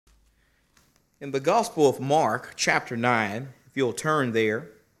In the Gospel of Mark, chapter 9, if you'll turn there,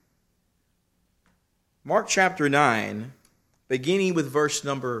 Mark chapter 9, beginning with verse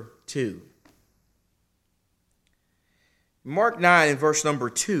number 2. Mark 9 and verse number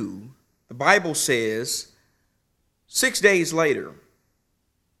 2, the Bible says, 6 days later,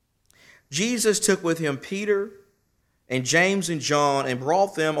 Jesus took with him Peter and James and John and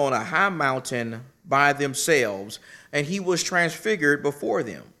brought them on a high mountain by themselves, and he was transfigured before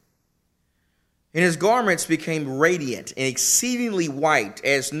them. And his garments became radiant and exceedingly white,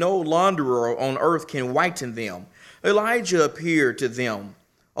 as no launderer on earth can whiten them. Elijah appeared to them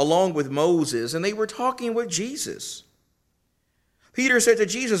along with Moses, and they were talking with Jesus. Peter said to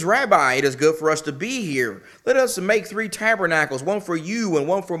Jesus, "Rabbi, it is good for us to be here. Let us make 3 tabernacles, one for you and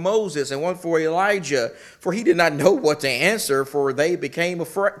one for Moses and one for Elijah." For he did not know what to answer, for they became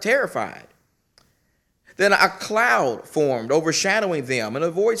terrified. Then a cloud formed, overshadowing them, and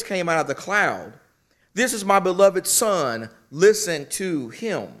a voice came out of the cloud. "This is my beloved Son, listen to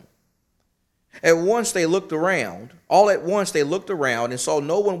him." All at once they looked around and saw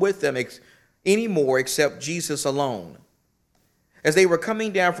no one with them anymore except Jesus alone. As they were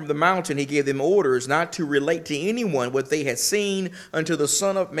coming down from the mountain, he gave them orders not to relate to anyone what they had seen until the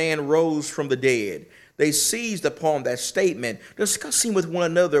Son of Man rose from the dead. They seized upon that statement, discussing with one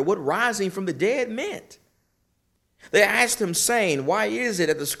another what rising from the dead meant. They asked him, saying, "Why is it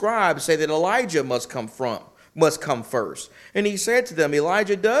that the scribes say that Elijah must come first?" And he said to them,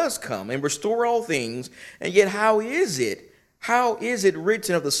 "Elijah does come and restore all things. And yet how is it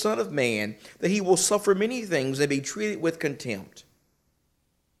written of the Son of Man that he will suffer many things and be treated with contempt?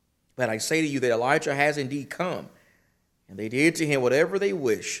 But I say to you that Elijah has indeed come, and they did to him whatever they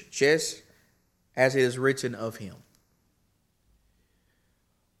wished, just as it is written of him."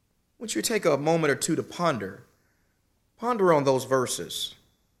 I want you to take a moment or two to ponder on those verses.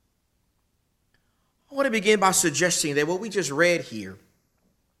 I want to begin by suggesting that what we just read here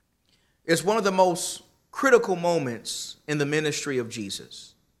is one of the most critical moments in the ministry of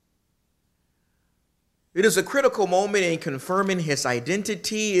Jesus. It is a critical moment in confirming his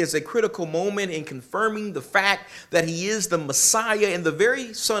identity. It is a critical moment in confirming the fact that he is the Messiah and the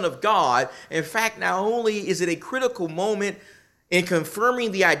very Son of God. In fact, not only is it a critical moment in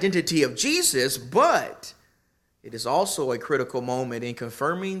confirming the identity of Jesus, but it is also a critical moment in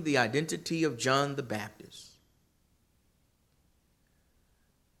confirming the identity of John the Baptist.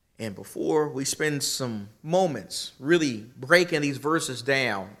 And before we spend some moments really breaking these verses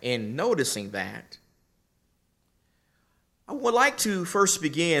down and noticing that, I would like to first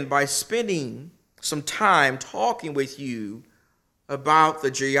begin by spending some time talking with you about the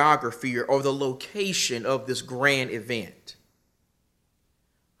geography or the location of this grand event.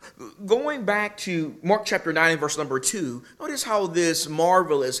 Going back to Mark chapter 9 and verse number 2, notice how this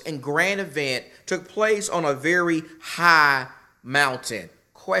marvelous and grand event took place on a very high mountain.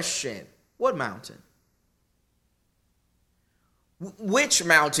 Question: what mountain? Which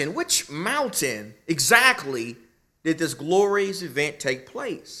mountain? Which mountain exactly did this glorious event take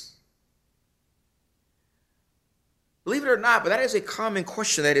place? Believe it or not, but that is a common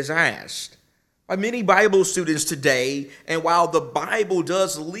question that is asked by many Bible students today. And while the Bible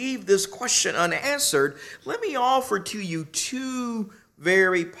does leave this question unanswered, let me offer to you 2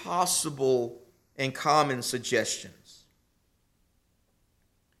 very possible and common suggestions.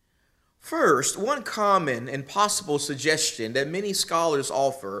 First, one common and possible suggestion that many scholars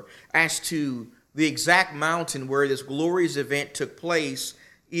offer as to the exact mountain where this glorious event took place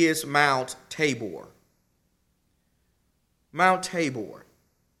is Mount Tabor. Mount Tabor.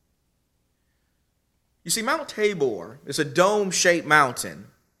 You see, Mount Tabor is a dome-shaped mountain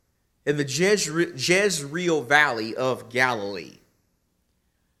in the Jezreel Valley of Galilee.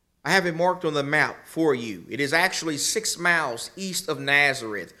 I have it marked on the map for you. It is actually 6 miles east of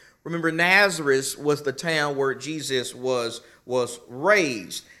Nazareth. Remember, Nazareth was the town where Jesus was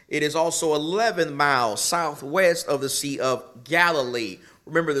raised. It is also 11 miles southwest of the Sea of Galilee.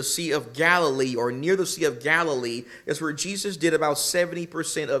 Remember, the Sea of Galilee, or near the Sea of Galilee, is where Jesus did about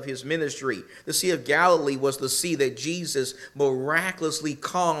 70% of his ministry. The Sea of Galilee was the sea that Jesus miraculously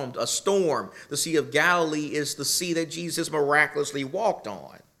calmed a storm. The Sea of Galilee is the sea that Jesus miraculously walked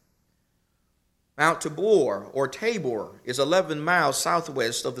on. Mount Tabor, or Tabor, is 11 miles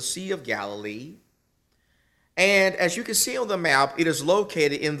southwest of the Sea of Galilee. And as you can see on the map, it is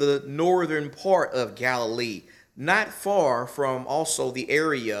located in the northern part of Galilee, not far from also the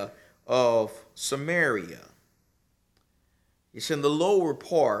area of Samaria. It's in the lower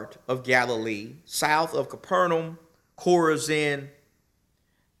part of Galilee, south of Capernaum, Chorazin,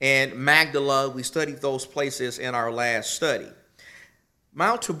 and Magdala. We studied those places in our last study.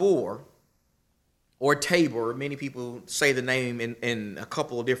 Mount Tabor or Tabor. Many people say the name in a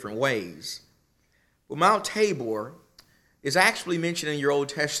couple of different ways. Well, Mount Tabor is actually mentioned in your Old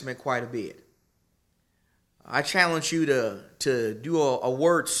Testament quite a bit. I challenge you to do a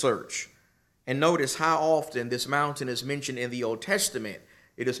word search and notice how often this mountain is mentioned in the Old Testament.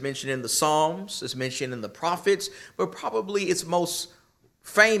 It is mentioned in the Psalms, it's mentioned in the prophets, but probably its most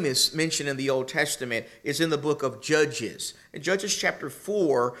famous mention in the Old Testament is in the book of Judges. In Judges chapter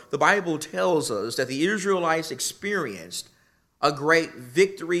 4, the Bible tells us that the Israelites experienced a great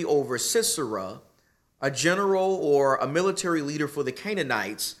victory over Sisera, a general or a military leader for the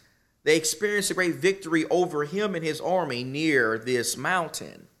Canaanites. They experienced a great victory over him and his army near this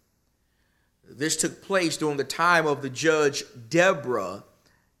mountain. This took place during the time of the judge Deborah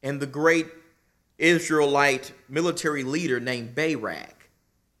and the great Israelite military leader named Barak.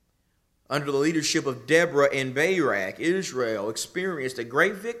 Under the leadership of Deborah and Barak, Israel experienced a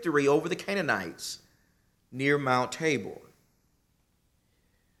great victory over the Canaanites near Mount Tabor.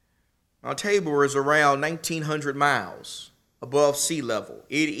 Mount Tabor is around 1,900 miles above sea level.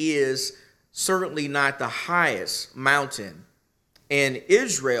 It is certainly not the highest mountain in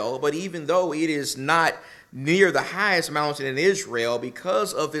Israel, but even though it is not near the highest mountain in Israel,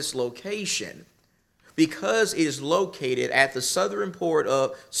 because of its location, because it is located at the southern part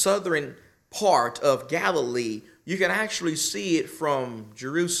of Galilee, you can actually see it from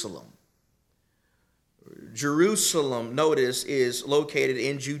Jerusalem. Jerusalem, notice, is located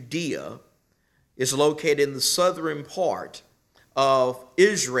in Judea. It's located in the southern part of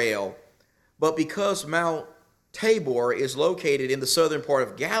Israel. But because Mount Tabor is located in the southern part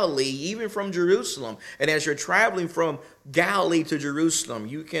of Galilee, even from Jerusalem, and as you're traveling from Galilee to Jerusalem,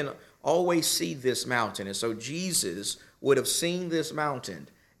 you can always see this mountain. And so Jesus would have seen this mountain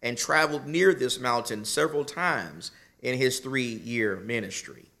and traveled near this mountain several times in his 3-year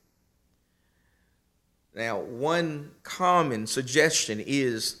ministry. Now, one common suggestion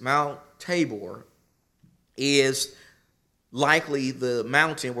is Mount Tabor is likely the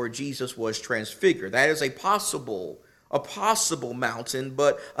mountain where Jesus was transfigured. That is a possible mountain,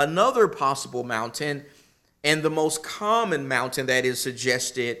 but another possible mountain, and the most common mountain that is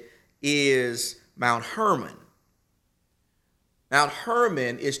suggested, is Mount Hermon. Mount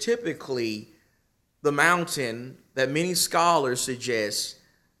Hermon is typically the mountain that many scholars suggest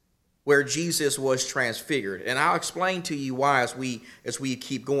where Jesus was transfigured. And I'll explain to you why as we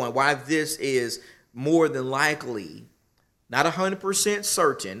keep going, why this is more than likely, not 100%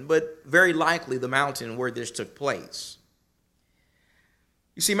 certain, but very likely the mountain where this took place.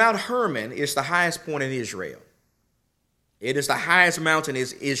 You see, Mount Hermon is the highest point in Israel. It is the highest mountain in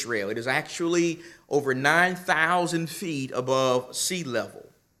Israel. It is actually over 9,000 feet above sea level.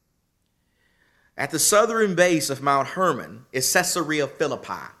 At the southern base of Mount Hermon is Caesarea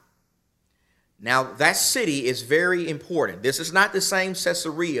Philippi. Now, that city is very important. This is not the same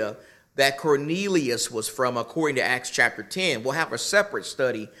Caesarea that Cornelius was from, according to Acts chapter 10. We'll have a separate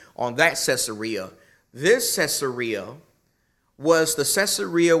study on that Caesarea. This Caesarea was the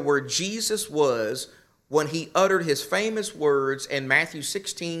Caesarea where Jesus was when he uttered his famous words in Matthew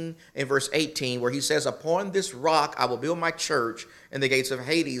 16 and verse 18, where he says, "Upon this rock I will build my church, and the gates of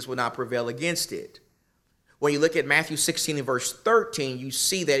Hades will not prevail against it." When you look at Matthew 16 and verse 13, you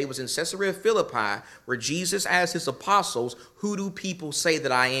see that it was in Caesarea Philippi where Jesus asked his apostles, "Who do people say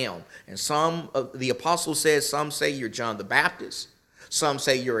that I am?" And some of the apostles said, some say you're John the Baptist, some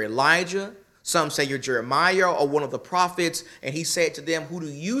say you're Elijah, some say you're Jeremiah or one of the prophets. And he said to them, "Who do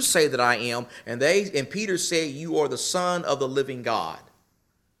you say that I am?" And Peter said, "You are the Son of the living God.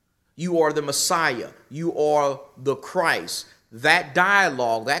 You are the Messiah. You are the Christ." That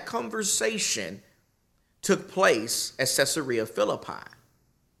dialogue, that conversation took place at Caesarea Philippi.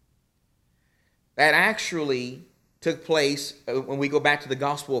 That actually took place when we go back to the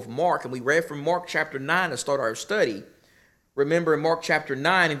Gospel of Mark, and we read from Mark chapter 9 to start our study. Remember in Mark chapter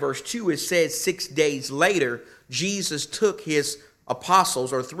 9 and verse 2, it says 6 days later, Jesus took his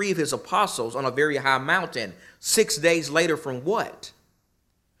apostles, or 3 of his apostles, on a very high mountain. 6 days later from what?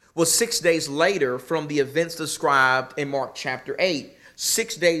 Well, 6 days later from the events described in Mark chapter 8.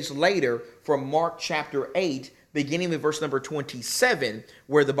 6 days later from Mark chapter 8, beginning with verse number 27,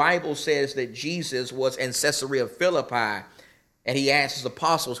 where the Bible says that Jesus was in Caesarea Philippi, and he asked his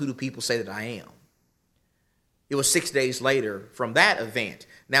apostles, "Who do people say that I am?" It was 6 days later from that event.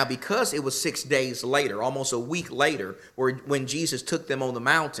 Now, because it was 6 days later, almost a week later, when Jesus took them on the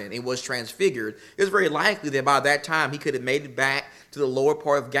mountain and was transfigured, it's very likely that by that time he could have made it back to the lower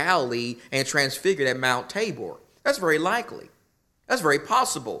part of Galilee and transfigured at Mount Tabor. That's very likely. That's very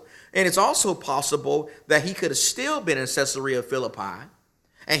possible. And it's also possible that he could have still been in Caesarea Philippi,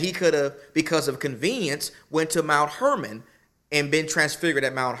 And he could have, because of convenience, went to Mount Hermon and been transfigured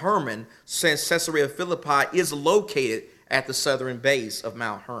at Mount Hermon, since Caesarea Philippi is located at the southern base of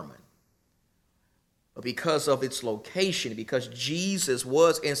Mount Hermon. But because of its location, because Jesus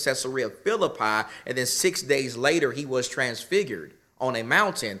was in Caesarea Philippi, and then 6 days later he was transfigured on a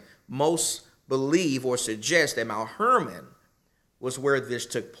mountain, most believe or suggest that Mount Hermon was where this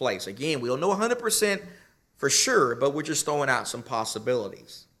took place. Again, we don't know 100% for sure, but we're just throwing out some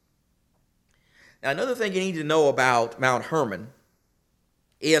possibilities. Now, another thing you need to know about Mount Hermon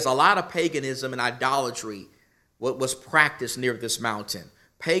is a lot of paganism and idolatry what was practiced near this mountain.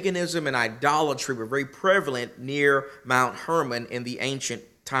 Paganism and idolatry were very prevalent near Mount Hermon in the ancient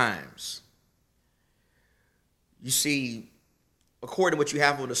times. You see, according to what you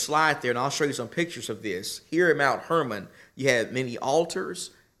have on the slide there, and I'll show you some pictures of this, here at Mount Hermon, you had many altars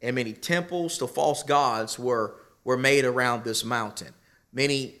and many temples to false gods were made around this mountain.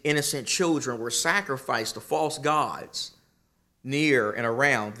 Many innocent children were sacrificed to false gods near and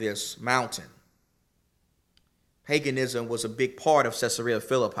around this mountain. Paganism was a big part of Caesarea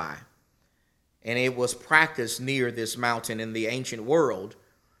Philippi, and it was practiced near this mountain in the ancient world.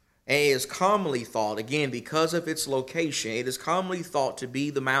 And it is commonly thought, again, because of its location, it is commonly thought to be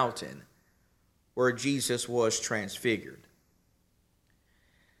the mountain where Jesus was transfigured.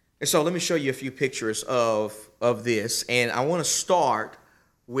 And so let me show you a few pictures of this. And I want to start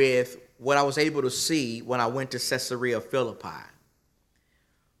with what I was able to see when I went to Caesarea Philippi.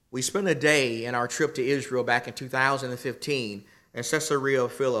 We spent a day in our trip to Israel back in 2015 in Caesarea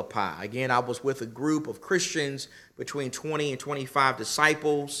Philippi. Again, I was with a group of Christians, between 20 and 25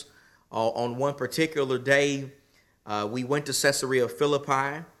 disciples. On one particular day, we went to Caesarea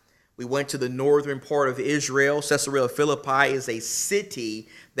Philippi. We went to the northern part of Israel. Caesarea Philippi is a city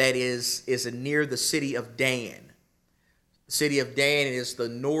that is near the city of Dan. The city of Dan is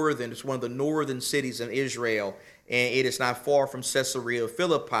it's one of the northern cities in Israel, and it is not far from Caesarea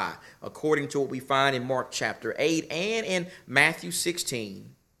Philippi, according to what we find in Mark chapter 8 and in Matthew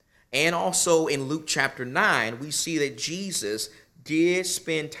 16. And also in Luke chapter 9, we see that Jesus did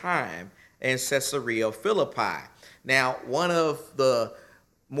spend time in Caesarea Philippi. Now, one of the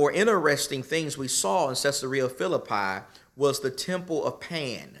more interesting things we saw in Caesarea Philippi was the temple of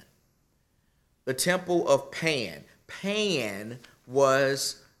Pan. The temple of Pan. Pan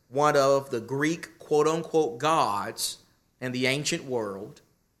was one of the Greek quote-unquote gods in the ancient world.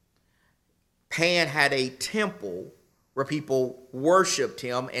 Pan had a temple where people worshipped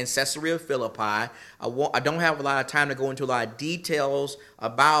him in Caesarea Philippi. I don't have a lot of time to go into a lot of details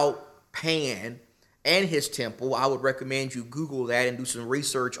about Pan and his temple. I would recommend you Google that and do some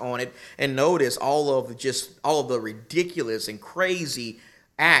research on it and notice all of the ridiculous and crazy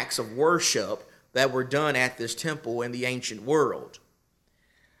acts of worship that were done at this temple in the ancient world.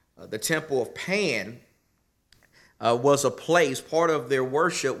 The temple of Pan was a place, part of their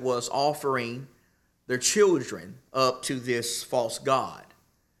worship was offering their children up to this false god.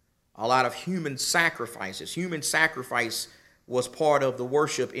 A lot of human sacrifices. Human sacrifice was part of the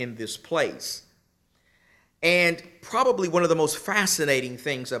worship in this place. And probably one of the most fascinating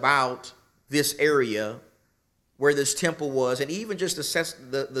things about this area where this temple was, and even just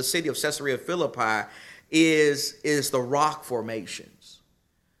the city of Caesarea Philippi, is the rock formations.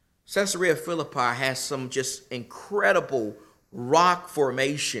 Caesarea Philippi has some just incredible rock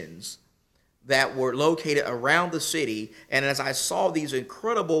formations that were located around the city. And as I saw these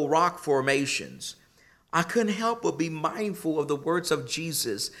incredible rock formations, I couldn't help but be mindful of the words of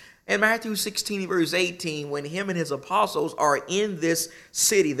Jesus in Matthew 16, verse 18, when him and his apostles are in this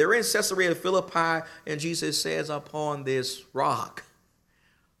city. They're in Caesarea Philippi, and Jesus says, upon this rock,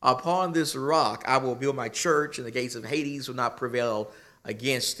 I will build my church, and the gates of Hades will not prevail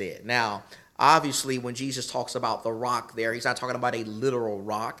against it. Now, obviously, when Jesus talks about the rock there, he's not talking about a literal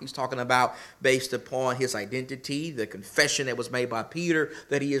rock. He's talking about based upon his identity, the confession that was made by Peter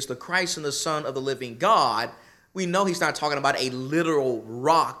that he is the Christ and the Son of the living God. We know he's not talking about a literal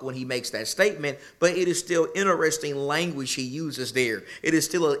rock when he makes that statement, but it is still interesting language he uses there. It is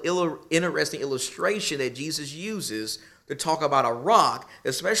still an interesting illustration that Jesus uses to talk about a rock,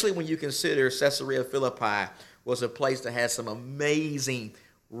 especially when you consider Caesarea Philippi was a place that had some amazing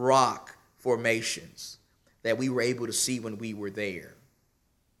rock formations that we were able to see when we were there.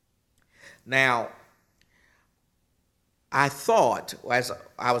 Now, I thought, as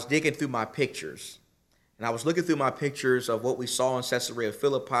I was digging through my pictures, and I was looking through my pictures of what we saw in Caesarea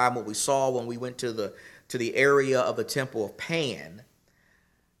Philippi and what we saw when we went to the area of the temple of Pan,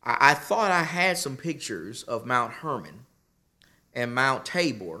 I thought I had some pictures of Mount Hermon and Mount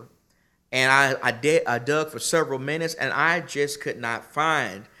Tabor, And I dug for several minutes, and I just could not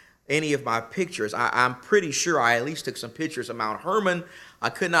find any of my pictures. I'm pretty sure I at least took some pictures of Mount Hermon. I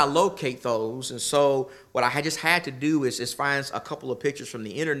could not locate those. And so what I just had to do is find a couple of pictures from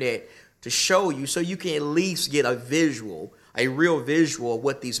the internet to show you, so you can at least get a real visual of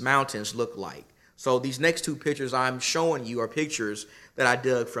what these mountains look like. So these next two pictures I'm showing you are pictures that I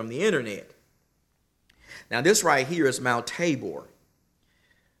dug from the internet. Now this right here is Mount Tabor.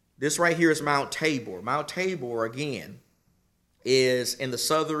 This right here is Mount Tabor. Mount Tabor, again, is in the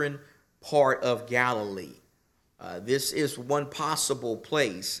southern part of Galilee. This is one possible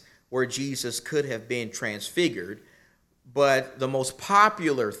place where Jesus could have been transfigured, but the most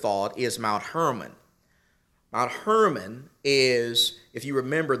popular thought is Mount Hermon. Mount Hermon is, if you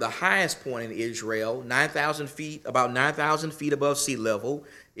remember, the highest point in Israel, 9,000 feet, about 9,000 feet above sea level.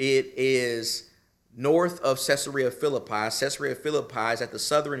 It is north of Caesarea Philippi. Caesarea Philippi is at the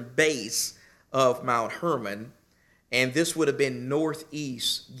southern base of Mount Hermon, and this would have been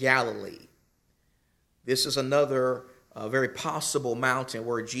northeast Galilee. This is another very possible mountain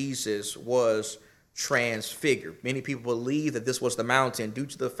where Jesus was transfigured. Many people believe that this was the mountain due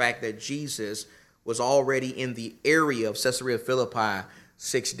to the fact that Jesus was already in the area of Caesarea Philippi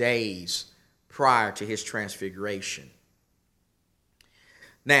 6 days prior to his transfiguration.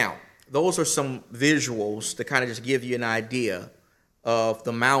 Now, those are some visuals to kind of just give you an idea of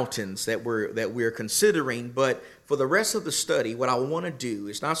the mountains that we're considering. But for the rest of the study, what I want to do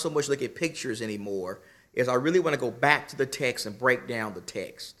is not so much look at pictures anymore, is I really want to go back to the text and break down the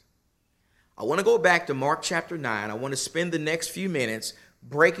text. I want to go back to Mark chapter 9. I want to spend the next few minutes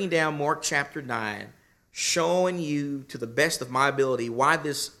breaking down Mark chapter 9, showing you to the best of my ability why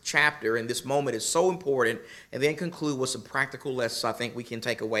this chapter and this moment is so important, and then conclude with some practical lessons I think we can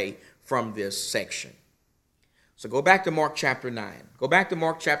take away from this section. So go back to Mark chapter 9. Go back to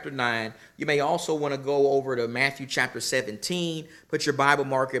Mark chapter 9. You may also want to go over to Matthew chapter 17. Put your Bible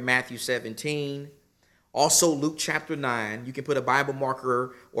marker at Matthew 17. Also Luke chapter 9. You can put a Bible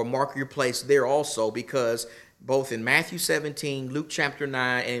marker or mark your place there also, because both in Matthew 17, Luke chapter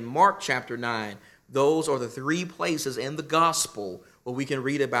 9, and Mark chapter 9, those are the three places in the gospel where we can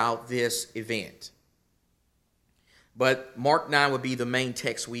read about this event. But Mark 9 would be the main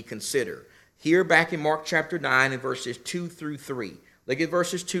text we consider. Here back in Mark chapter 9 and verses 2 through 3. Look at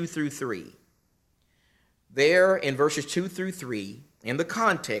verses 2 through 3. There in verses 2 through 3, in the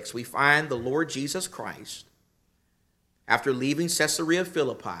context, we find the Lord Jesus Christ, after leaving Caesarea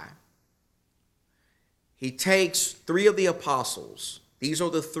Philippi, he takes three of the apostles. These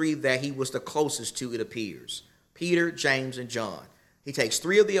are the three that he was the closest to, it appears. Peter, James, and John. He takes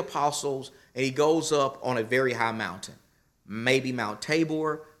three of the apostles and he goes up on a very high mountain. Maybe Mount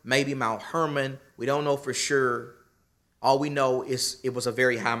Tabor, maybe Mount Hermon. We don't know for sure. All we know is it was a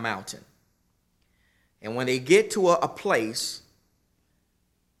very high mountain. And when they get to a place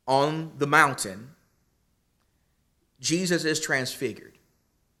on the mountain, Jesus is transfigured.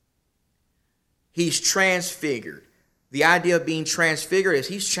 He's transfigured. The idea of being transfigured is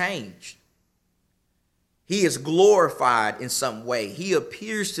he's changed. He is glorified in some way. He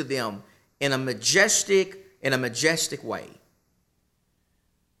appears to them in a majestic way.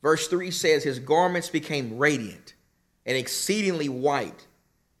 Verse 3 says, his garments became radiant and exceedingly white,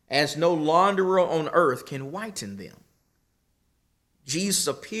 as no launderer on earth can whiten them. Jesus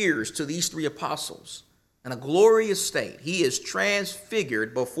appears to these three apostles in a glorious state. He is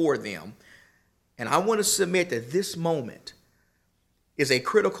transfigured before them. And I want to submit that this moment is a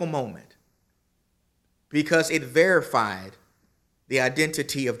critical moment because it verified the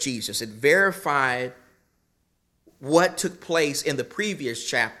identity of Jesus. It verified what took place in the previous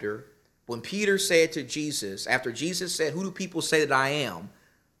chapter when Peter said to Jesus, after Jesus said, "Who do people say that I am?"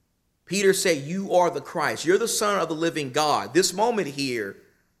 Peter said, "You are the Christ. You're the Son of the living God." This moment here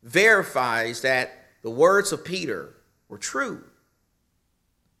verifies that the words of Peter were true.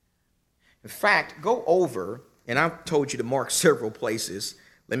 In fact, go over, and I've told you to mark several places.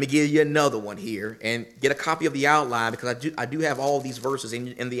 Let me give you another one here and get a copy of the outline, because I do have all these verses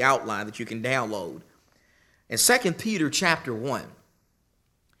in the outline that you can download. In 2 Peter chapter 1.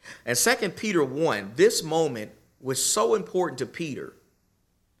 In 2 Peter 1, this moment was so important to Peter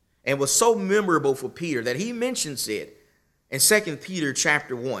and was so memorable for Peter that he mentions it in 2 Peter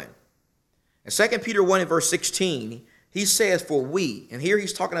chapter 1. In 2 Peter 1 and verse 16, he says, "For we," and here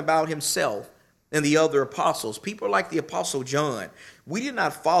he's talking about himself and the other apostles, people like the apostle John, "we did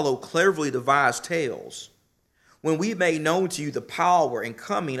not follow cleverly devised tales when we made known to you the power and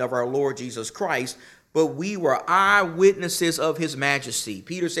coming of our Lord Jesus Christ, but we were eyewitnesses of his majesty."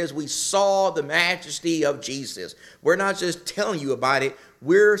 Peter says we saw the majesty of Jesus. We're not just telling you about it.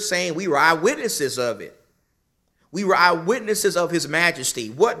 we're saying we were eyewitnesses of it. We were eyewitnesses of his majesty.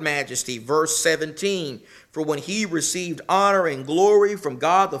 What majesty? Verse 17. For when he received honor and glory from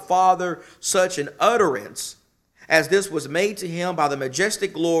God the Father, such an utterance as this was made to him by the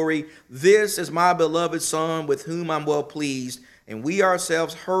majestic glory, this is my beloved Son, with whom I'm well pleased. And we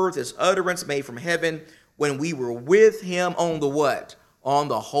ourselves heard this utterance made from heaven when we were with him on the what? On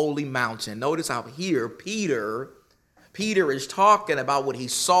the holy mountain. Notice how here Peter is talking about what he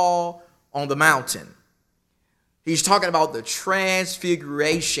saw on the mountain. He's talking about the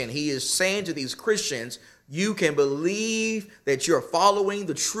transfiguration. He is saying to these Christians, you can believe that you're following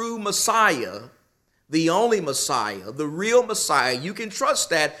the true Messiah, the only Messiah, the real Messiah. You can trust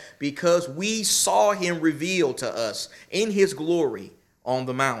that because we saw him revealed to us in his glory on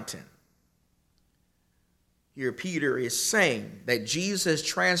the mountain. Here Peter is saying that Jesus'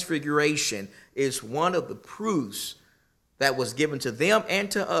 transfiguration is one of the proofs that was given to them and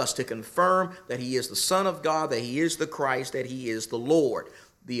to us to confirm that he is the Son of God, that he is the Christ, that he is the Lord.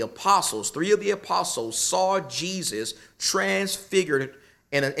 The apostles, 3 of the apostles, saw Jesus transfigured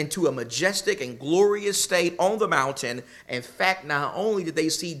into a majestic and glorious state on the mountain. In fact, not only did they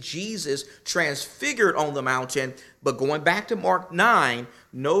see Jesus transfigured on the mountain, but going back to Mark 9,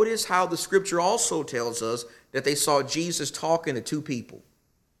 notice how the scripture also tells us that they saw Jesus talking to 2 people.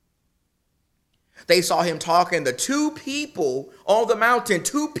 They saw him talking to 2 people on the mountain,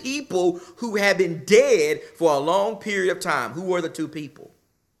 2 people who had been dead for a long period of time. Who were the 2 people?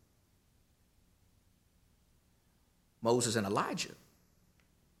 Moses and Elijah.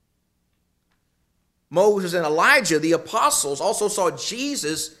 Moses and Elijah, the apostles, also saw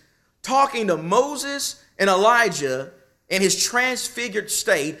Jesus talking to Moses and Elijah in his transfigured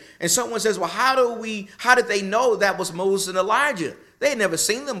state. And someone says, well, how did they know that was Moses and Elijah? They had never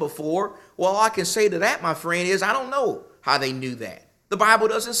seen them before. Well, all I can say to that, my friend, is I don't know how they knew that. The Bible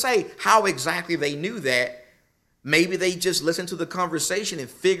doesn't say how exactly they knew that. Maybe they just listened to the conversation and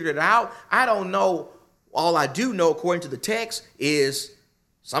figured it out. I don't know. All I do know, according to the text, is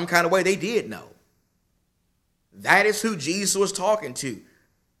some kind of way they did know. That is who Jesus was talking to.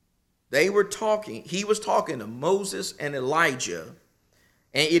 He was talking to Moses and Elijah.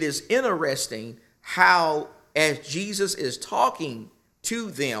 And it is interesting how, as Jesus is talking to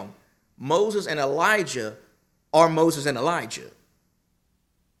them, Moses and Elijah are Moses and Elijah.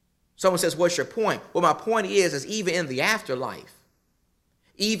 Someone says, what's your point? Well, my point is even in the afterlife,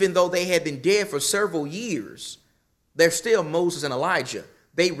 even though they had been dead for several years, they're still Moses and Elijah.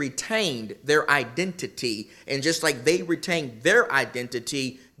 They retained their identity. And just like they retained their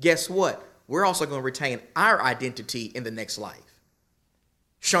identity, guess what? We're also going to retain our identity in the next life.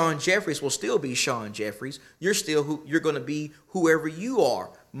 Sean Jeffries will still be Sean Jeffries. You're going to be whoever you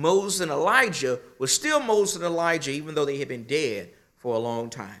are. Moses and Elijah was still Moses and Elijah, even though they had been dead for a long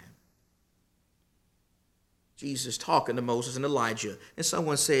time. Jesus talking to Moses and Elijah. And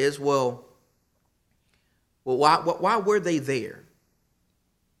someone says, well, why were they there?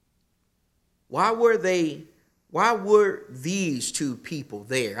 Why were these 2 people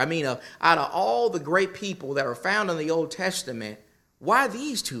there? I mean, out of all the great people that are found in the Old Testament, why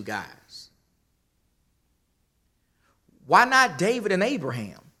these 2 guys? Why not David and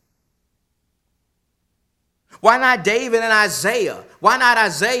Abraham? Why not David and Isaiah? Why not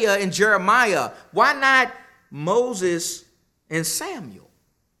Isaiah and Jeremiah? Why not Moses and Samuel?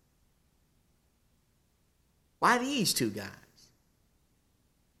 Why these 2 guys?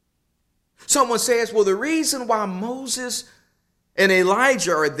 Someone says, well, the reason why Moses and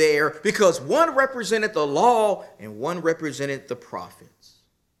Elijah are there, because one represented the law and one represented the prophets.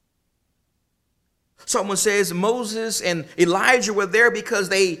 Someone says Moses and Elijah were there because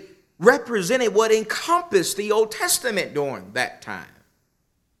they represented what encompassed the Old Testament during that time.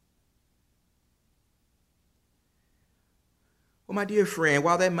 Well, my dear friend,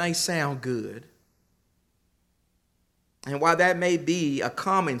 while that may sound good, and while that may be a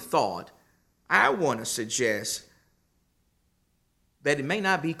common thought, I want to suggest that it may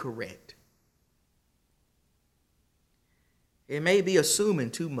not be correct. It may be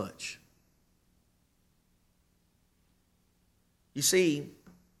assuming too much. You see,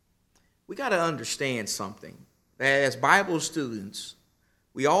 we got to understand something. That as Bible students,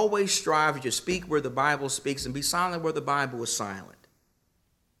 we always strive to speak where the Bible speaks and be silent where the Bible is silent.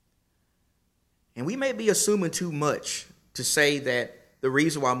 And we may be assuming too much to say that the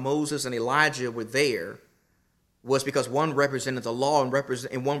reason why Moses and Elijah were there was because one represented the law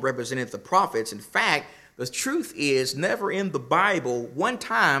and one represented the prophets. In fact, the truth is, never in the Bible one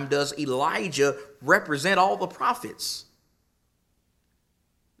time does Elijah represent all the prophets.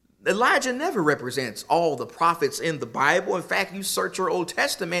 Elijah never represents all the prophets in the Bible. In fact, you search your Old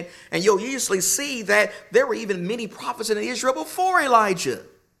Testament and you'll usually see that there were even many prophets in Israel before Elijah.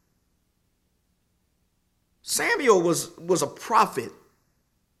 Samuel was a prophet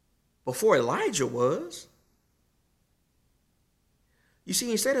before Elijah was. You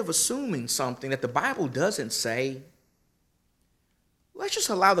see, instead of assuming something that the Bible doesn't say, let's just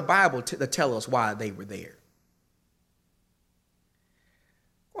allow the Bible to tell us why they were there.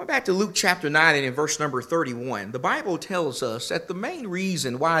 Going back to Luke chapter 9 and in verse number 31, the Bible tells us that the main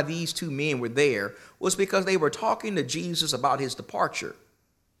reason why these two men were there was because they were talking to Jesus about his departure.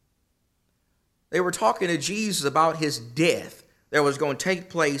 They were talking to Jesus about his death that was going to take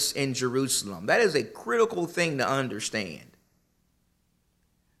place in Jerusalem. That is a critical thing to understand.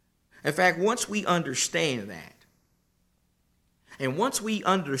 In fact, once we understand that, and once we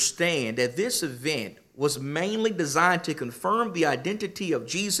understand that this event was mainly designed to confirm the identity of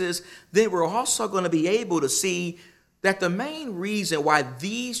Jesus, then we're also going to be able to see that the main reason why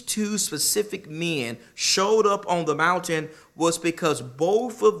these two specific men showed up on the mountain was because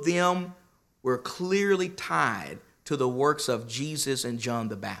both of them were clearly tied to the works of Jesus and John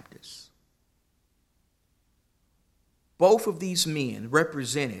the Baptist. Both of these men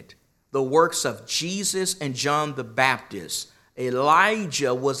represented the works of Jesus and John the Baptist.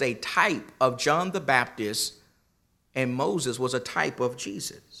 Elijah was a type of John the Baptist, and Moses was a type of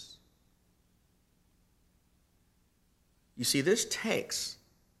Jesus. You see, this text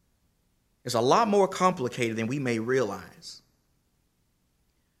is a lot more complicated than we may realize.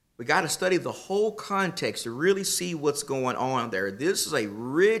 We got to study the whole context to really see what's going on there. This is a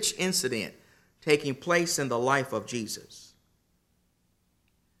rich incident taking place in the life of Jesus.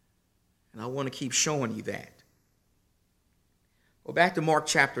 And I want to keep showing you that. Go back to Mark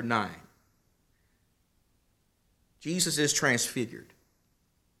chapter 9. Jesus is transfigured.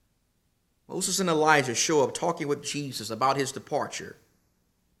 Moses and Elijah show up talking with Jesus about his departure.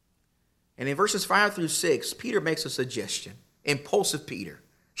 And in verses 5 through 6, Peter makes a suggestion. Impulsive Peter.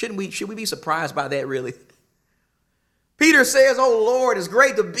 Should we be surprised by that, really? Peter says, "Oh Lord, it's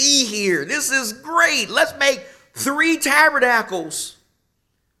great to be here. This is great. Let's make 3 tabernacles.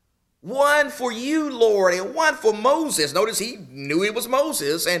 One for you, Lord, and one for Moses." Notice he knew it was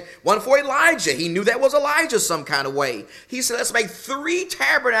Moses. And one for Elijah. He knew that was Elijah some kind of way. He said, let's make 3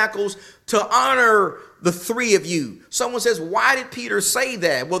 tabernacles to honor the 3 of you. Someone says, why did Peter say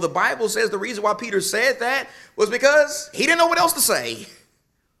that? Well, the Bible says the reason why Peter said that was because he didn't know what else to say.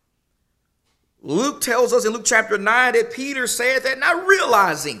 Luke tells us in Luke chapter 9 that Peter said that not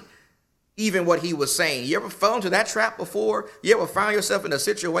realizing even what he was saying. You ever fell into that trap before? You ever found yourself in a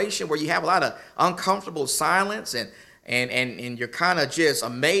situation where you have a lot of uncomfortable silence and you're kind of just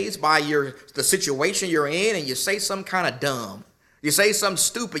amazed by the situation you're in, and you say something kind of dumb. You say something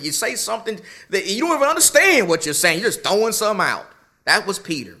stupid. You say something that you don't even understand what you're saying. You're just throwing something out. That was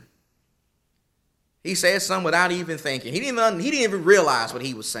Peter. He said something without even thinking. He didn't even realize what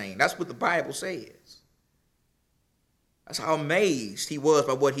he was saying. That's what the Bible says. That's how amazed he was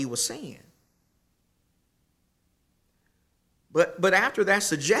by what he was saying. But after that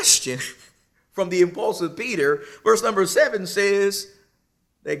suggestion from the impulsive Peter, verse number 7 says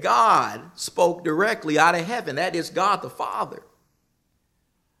that God spoke directly out of heaven. That is God the Father.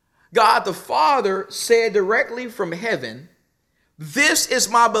 God the Father said directly from heaven, "This is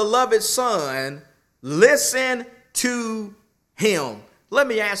my beloved Son. Listen to him." Let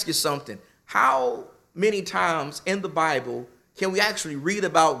me ask you something. How many times in the Bible can we actually read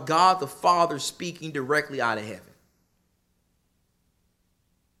about God the Father speaking directly out of heaven?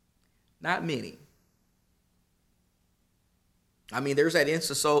 Not many. I mean, there's that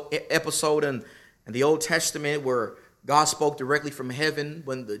episode in the Old Testament where God spoke directly from heaven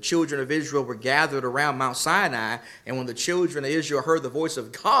when the children of Israel were gathered around Mount Sinai. And when the children of Israel heard the voice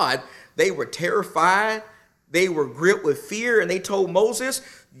of God, they were terrified. They were gripped with fear, and they told Moses,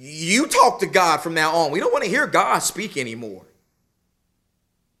 "You talk to God from now on. We don't want to hear God speak anymore."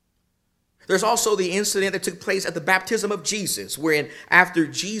 There's also the incident that took place at the baptism of Jesus, wherein after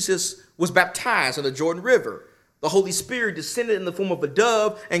Jesus was baptized in the Jordan River, the Holy Spirit descended in the form of a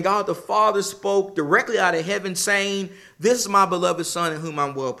dove, and God the Father spoke directly out of heaven saying, "This is my beloved Son in whom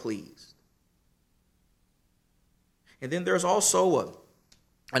I'm well pleased." And then there's also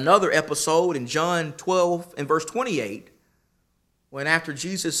another episode in John 12 and verse 28, when after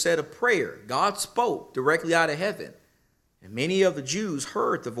Jesus said a prayer, God spoke directly out of heaven, and many of the Jews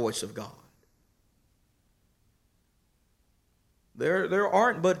heard the voice of God. There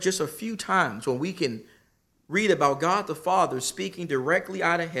aren't but just a few times when we can read about God the Father speaking directly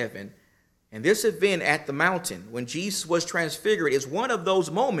out of heaven And this event at the mountain, when Jesus was transfigured, is one of those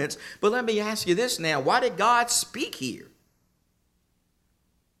moments. But let me ask you this now. Why did God speak here?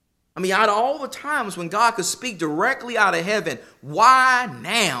 I mean, out of all the times when God could speak directly out of heaven, why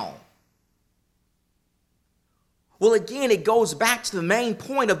now? Well, again, it goes back to the main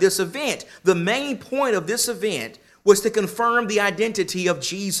point of this event. The main point of this event was to confirm the identity of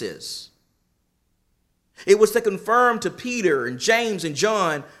Jesus. It was to confirm to Peter and James and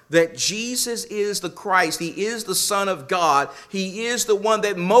John that Jesus is the Christ. He is the Son of God. He is the one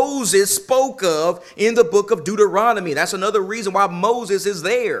that Moses spoke of in the book of Deuteronomy. That's another reason why Moses is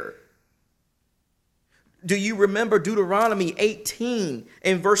there. Do you remember Deuteronomy 18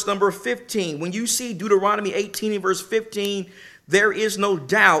 and verse number 15? When you see Deuteronomy 18 and verse 15, there is no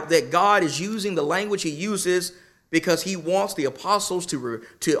doubt that God is using the language he uses because he wants the apostles to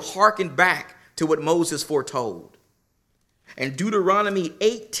hearken back to what Moses foretold. And Deuteronomy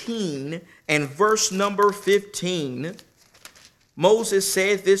 18 and verse number 15, Moses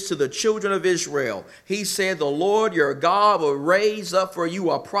said this to the children of Israel. He said, "The Lord your God will raise up for you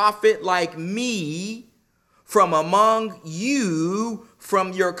a prophet like me from among you,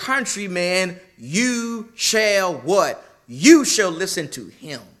 from your countrymen. You shall" what? "You shall listen to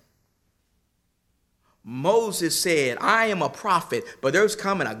him." Moses said, "I am a prophet, but there's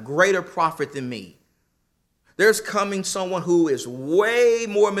coming a greater prophet than me. There's coming someone who is way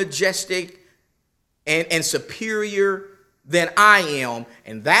more majestic and superior than I am.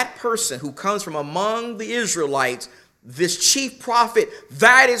 And that person who comes from among the Israelites, this chief prophet,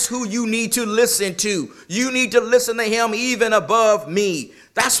 that is who you need to listen to. You need to listen to him even above me."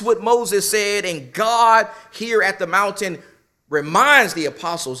 That's what Moses said. And God here at the mountain reminds the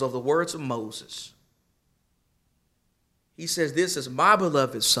apostles of the words of Moses. He says, "This is my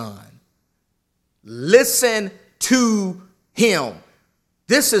beloved son. Listen to him."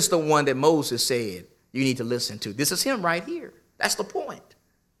 This is the one that Moses said you need to listen to. This is him right here. That's the point.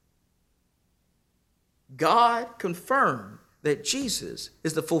 God confirmed that Jesus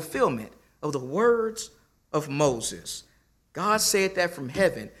is the fulfillment of the words of Moses. God said that from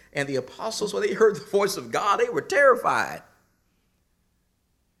heaven, and the apostles, when they heard the voice of God, they were terrified.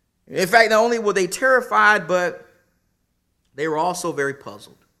 In fact, not only were they terrified, but they were also very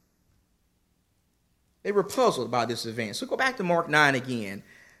puzzled. They were puzzled by this event. So go back to Mark 9 again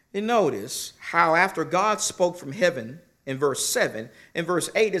and notice how after God spoke from heaven in verse 7, in verse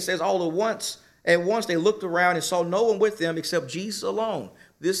 8 it says, "All at once they looked around and saw no one with them except Jesus alone."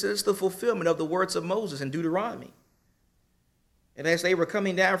 This is the fulfillment of the words of Moses in Deuteronomy. "And as they were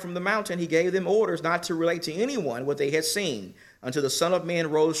coming down from the mountain, he gave them orders not to relate to anyone what they had seen until the Son of Man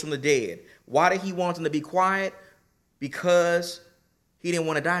rose from the dead." Why did he want them to be quiet? Because he didn't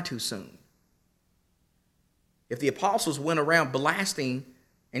want to die too soon. If the apostles went around blasting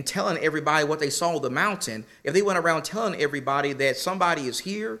and telling everybody what they saw on the mountain, if they went around telling everybody that somebody is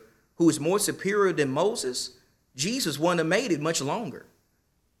here who is more superior than Moses, Jesus wouldn't have made it much longer.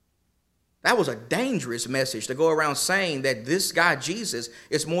 That was a dangerous message to go around saying that this guy Jesus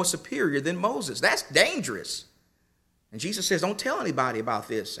is more superior than Moses. That's dangerous. And Jesus says, "Don't tell anybody about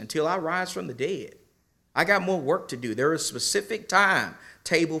this until I rise from the dead. I got more work to do. There is a specific time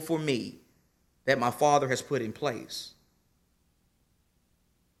table for me that my Father has put in place."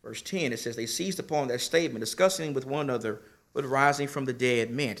 Verse 10, it says, "They seized upon that statement, discussing with one another what rising from the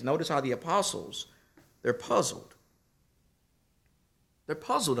dead meant." Notice how the apostles, they're puzzled. They're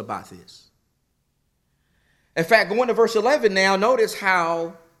puzzled about this. In fact, going to verse 11 now, notice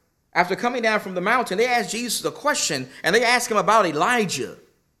how after coming down from the mountain, they asked Jesus a question, and they asked him about Elijah.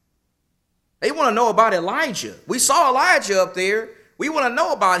 They want to know about Elijah. We saw Elijah up there. We want to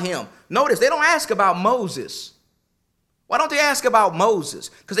know about him. Notice they don't ask about Moses. Why don't they ask about Moses?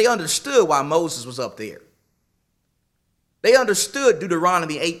 Because they understood why Moses was up there. They understood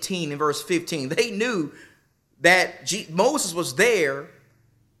Deuteronomy 18 and verse 15. They knew that Moses was there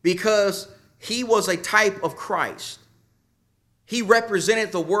because he was a type of Christ. He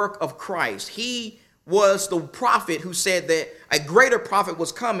represented the work of Christ. He was the prophet who said that a greater prophet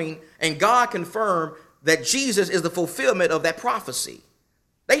was coming, and God confirmed that Jesus is the fulfillment of that prophecy.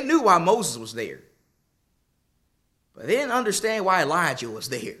 They knew why Moses was there, but they didn't understand why Elijah was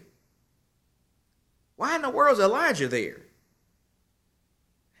there. Why in the world is Elijah there?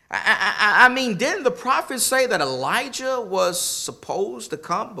 I mean, didn't the prophets say that Elijah was supposed to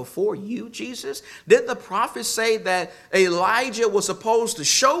come before you, Jesus? Didn't the prophets say that Elijah was supposed to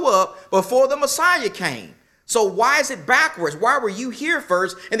show up before the Messiah came? So why is it backwards? Why were you here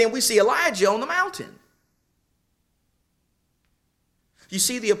first, and then we see Elijah on the mountain? You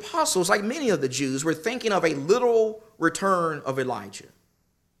see, the apostles, like many of the Jews, were thinking of a literal return of Elijah.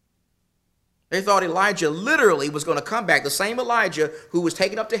 They thought Elijah literally was going to come back. The same Elijah who was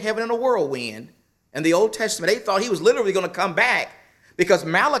taken up to heaven in a whirlwind in the Old Testament. They thought he was literally going to come back because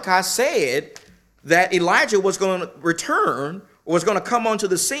Malachi said that Elijah was going to return or was going to come onto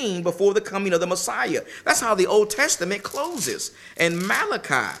the scene before the coming of the Messiah. That's how the Old Testament closes. And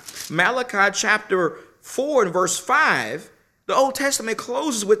Malachi chapter 4 and verse 5, the Old Testament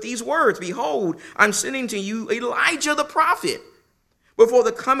closes with these words, "Behold, I'm sending to you Elijah the prophet. Before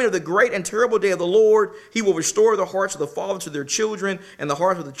the coming of the great and terrible day of the Lord, he will restore the hearts of the fathers to their children and the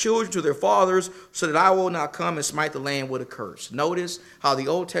hearts of the children to their fathers, so that I will not come and smite the land with a curse." Notice how the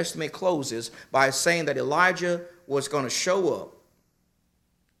Old Testament closes by saying that Elijah was going to show up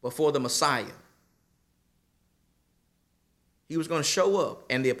before the Messiah. He was going to show up,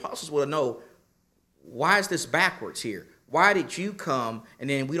 and the apostles will know, why is this backwards here? Why did you come and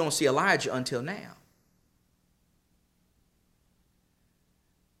then we don't see Elijah until now?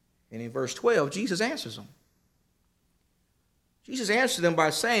 And in verse 12, Jesus answers them. Jesus answers them by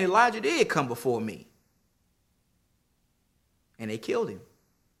saying, Elijah did come before me. And they killed him.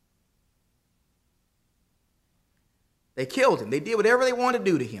 They killed him. They did whatever they wanted to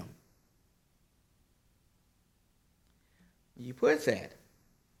do to him. You put that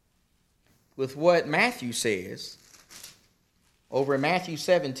with what Matthew says over in Matthew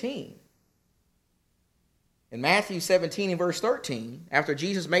 17. In Matthew 17 and verse 13, after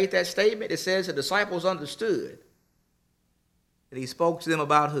Jesus made that statement, it says the disciples understood that he spoke to them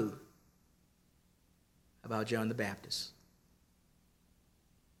about who? About John the Baptist.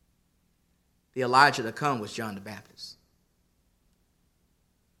 The Elijah to come was John the Baptist.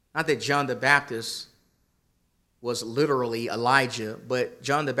 Not that John the Baptist was literally Elijah, but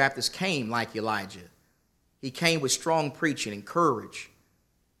John the Baptist came like Elijah. He came with strong preaching and courage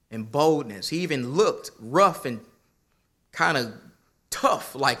and boldness. He even looked rough and kind of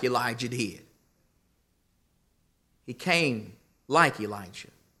tough like Elijah did. He came like Elijah.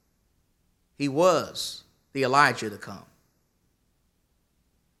 He was the Elijah to come.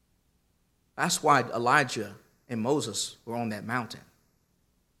 That's why Elijah and Moses were on that mountain.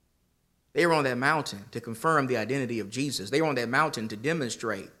 They were on that mountain to confirm the identity of Jesus. They were on that mountain to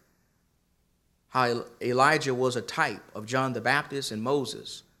demonstrate how Elijah was a type of John the Baptist and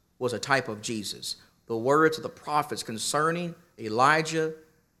Moses was a type of Jesus. The words of the prophets concerning Elijah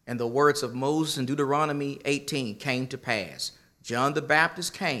and the words of Moses in Deuteronomy 18 came to pass. John the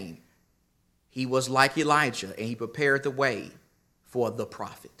Baptist came. He was like Elijah, and he prepared the way for the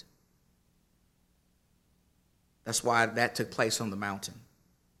prophet. That's why that took place on the mountain.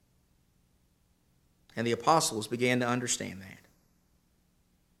 And the apostles began to understand that.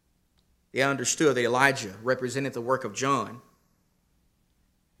 They understood that Elijah represented the work of John,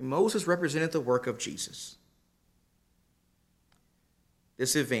 and Moses represented the work of Jesus.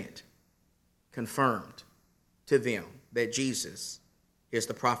 This event confirmed to them that Jesus is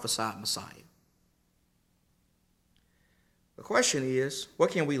the prophesied Messiah. The question is,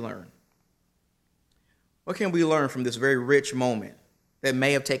 what can we learn? What can we learn from this very rich moment that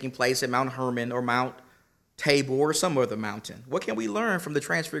may have taken place at Mount Hermon or Mount Tabor or some other mountain? What can we learn from the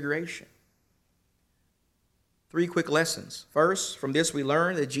Transfiguration? 3 quick lessons. First, from this we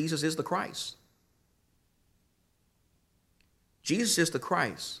learn that Jesus is the Christ. Jesus is the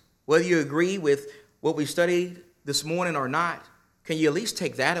Christ. Whether you agree with what we studied this morning or not, can you at least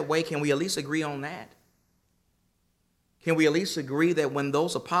take that away? Can we at least agree on that? Can we at least agree that when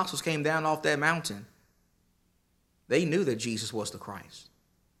those apostles came down off that mountain, they knew that Jesus was the Christ?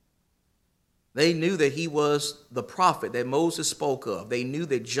 They knew that he was the prophet that Moses spoke of. They knew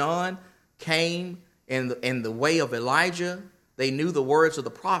that John came in the way of Elijah. They knew the words of the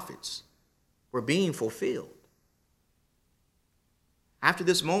prophets were being fulfilled. After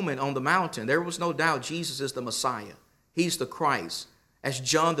this moment on the mountain, there was no doubt Jesus is the Messiah. He's the Christ. As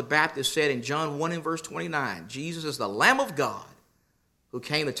John the Baptist said in John 1 and verse 29, Jesus is the Lamb of God who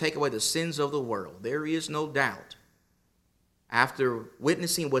came to take away the sins of the world. There is no doubt, after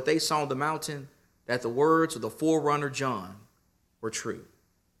witnessing what they saw on the mountain, that the words of the forerunner John were true.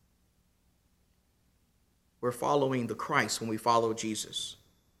 We're following the Christ when we follow Jesus.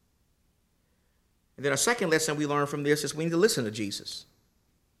 And then a second lesson we learn from this is we need to listen to Jesus.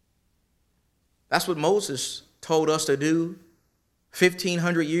 That's what Moses told us to do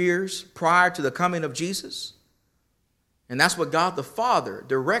 1,500 years prior to the coming of Jesus. And that's what God the Father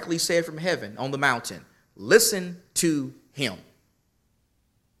directly said from heaven on the mountain. Listen to him.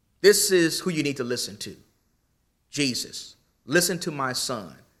 This is who you need to listen to. Jesus. Listen to my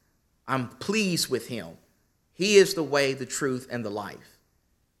son. I'm pleased with him. He is the way, the truth, and the life.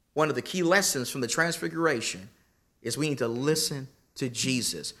 One of the key lessons from the Transfiguration is we need to listen to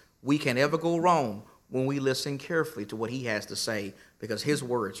Jesus. we can ever go wrong when we listen carefully to what he has to say, because his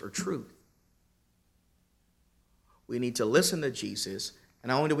words are truth. We need to listen to Jesus, and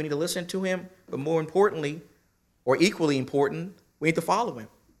not only do we need to listen to him, but more importantly, or equally important, we need to follow him.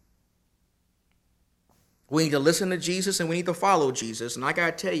 We need to listen to Jesus and we need to follow Jesus. And I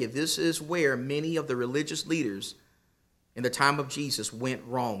got to tell you, this is where many of the religious leaders in the time of Jesus went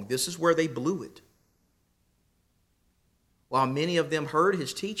wrong. This is where they blew it. While many of them heard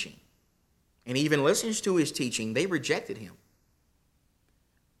his teaching and even listened to his teaching, they rejected him.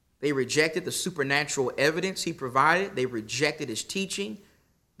 They rejected the supernatural evidence he provided. They rejected his teaching.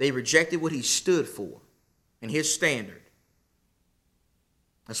 They rejected what he stood for and his standard.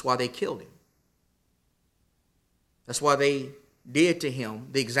 That's why they killed him. That's why they did to him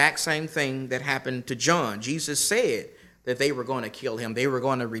the exact same thing that happened to John. Jesus said that they were going to kill him. They were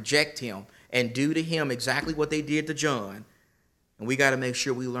going to reject him and do to him exactly what they did to John. And we got to make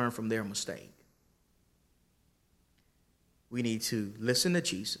sure we learn from their mistake. We need to listen to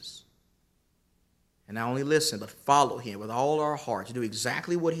Jesus. And not only listen, but follow him with all our hearts. Do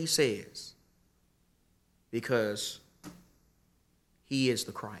exactly what he says. Because he is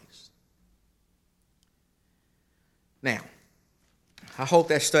the Christ. Now, I hope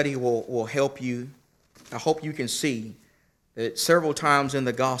that study will help you. I hope you can see that several times in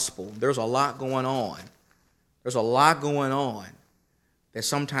the gospel, there's a lot going on. There's a lot going on that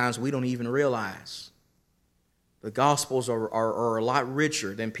sometimes we don't even realize. The gospels are a lot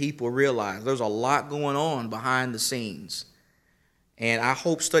richer than people realize. There's a lot going on behind the scenes. And I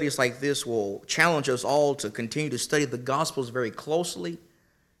hope studies like this will challenge us all to continue to study the gospels very closely,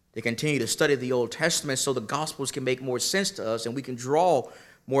 to continue to study the Old Testament so the Gospels can make more sense to us and we can draw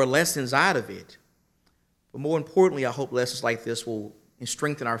more lessons out of it. But more importantly, I hope lessons like this will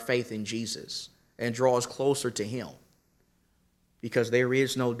strengthen our faith in Jesus and draw us closer to him, because there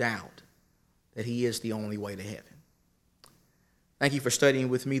is no doubt that he is the only way to heaven. Thank you for studying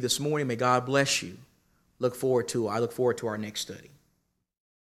with me this morning. May God bless you. I look forward to our next study.